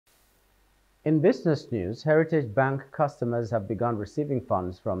In business news, Heritage Bank customers have begun receiving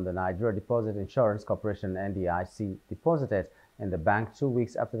funds from the Nigeria Deposit Insurance Corporation (N.D.I.C) deposited in the bank 2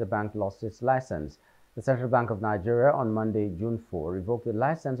 weeks after the bank lost its license. The Central Bank of Nigeria on Monday, June 4, revoked the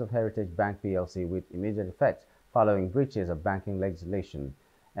license of Heritage Bank plc with immediate effect following breaches of banking legislation.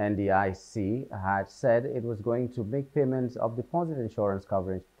 N.D.I.C had said it was going to make payments of deposit insurance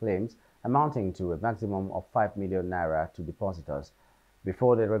coverage claims amounting to a maximum of 5 million naira to depositors.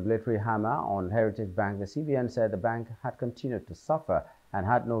 Before the regulatory hammer on Heritage Bank, the CBN said the bank had continued to suffer and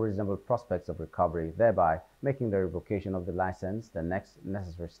had no reasonable prospects of recovery, thereby making the revocation of the license the next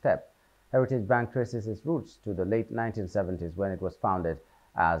necessary step. Heritage Bank traces its roots to the late 1970s when it was founded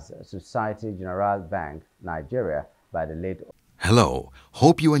as Societe Generale Bank, Nigeria, by the late. Hello,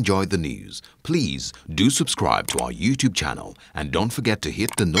 hope you enjoyed the news. Please do subscribe to our YouTube channel and don't forget to hit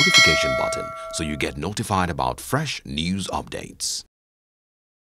the notification button so you get notified about fresh news updates.